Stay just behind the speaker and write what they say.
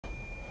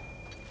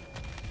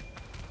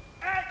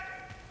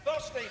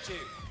frustrate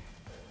you.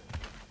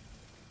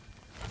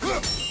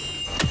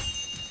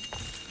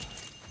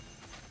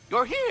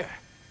 You're here.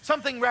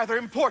 Something rather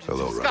important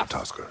Hello, to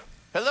discuss. Ratatoskr.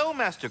 Hello,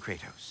 Master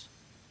Kratos.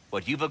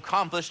 What you've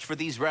accomplished for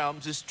these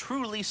realms is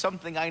truly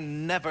something I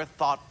never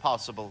thought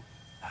possible.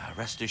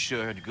 Rest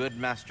assured, good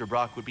Master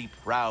Brock would be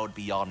proud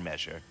beyond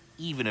measure,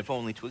 even if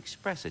only to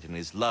express it in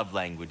his love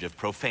language of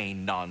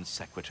profane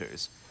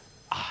non-sequiturs.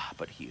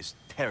 But he is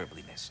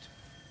terribly missed.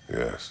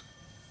 Yes,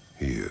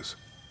 he is.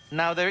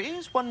 Now, there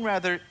is one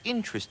rather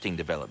interesting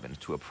development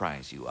to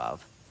apprise you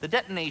of. The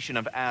detonation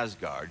of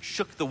Asgard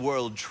shook the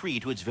world tree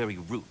to its very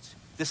roots,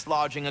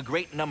 dislodging a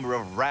great number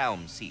of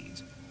realm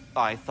seeds.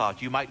 I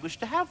thought you might wish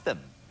to have them.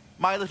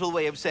 My little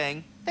way of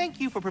saying, thank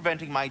you for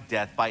preventing my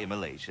death by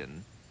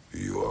immolation.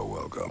 You are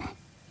welcome.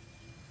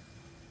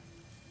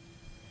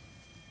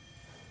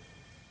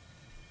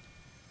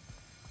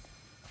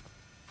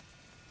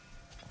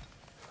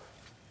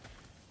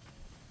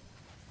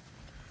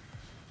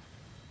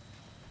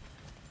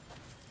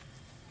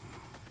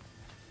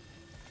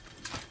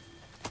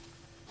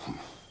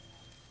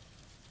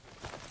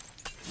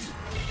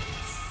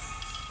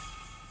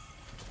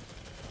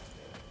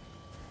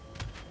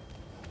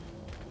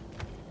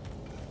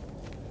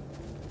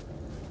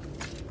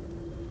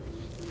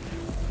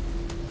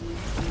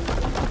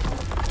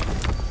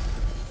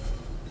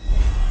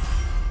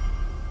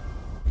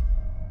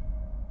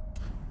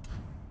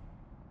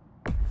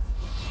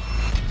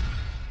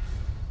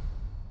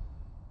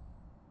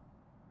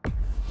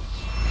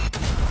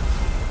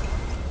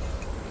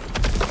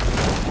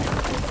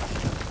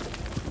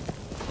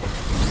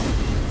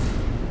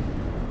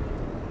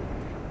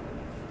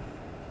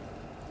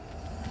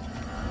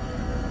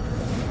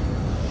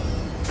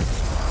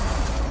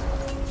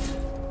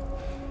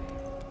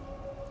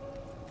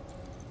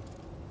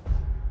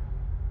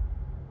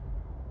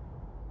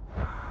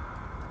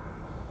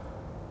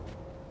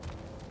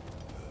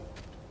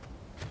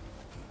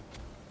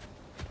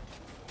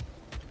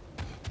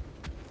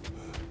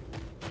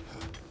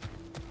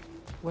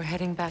 We're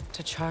heading back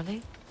to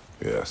Charlie?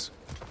 Yes.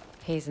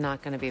 He's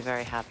not gonna be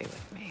very happy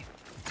with me.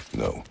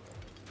 No.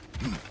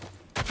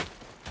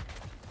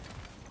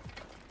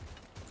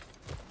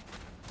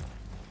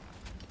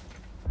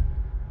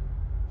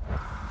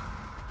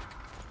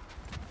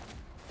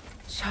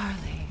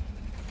 Charlie.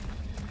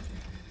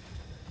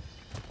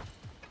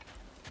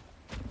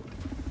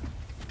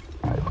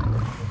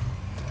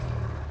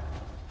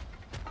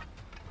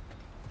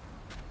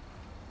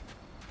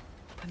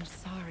 I'm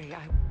sorry,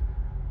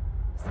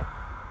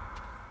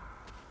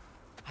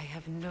 I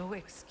have no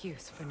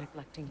excuse for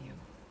neglecting you.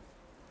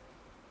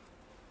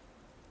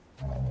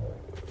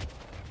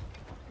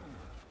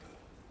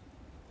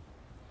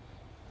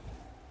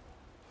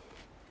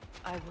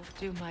 I will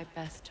do my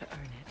best to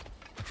earn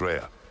it.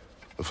 Freya,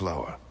 the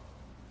flower.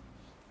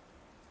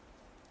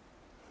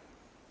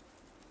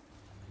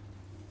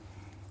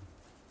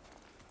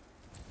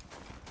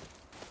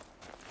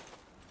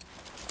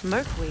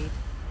 Merkweed?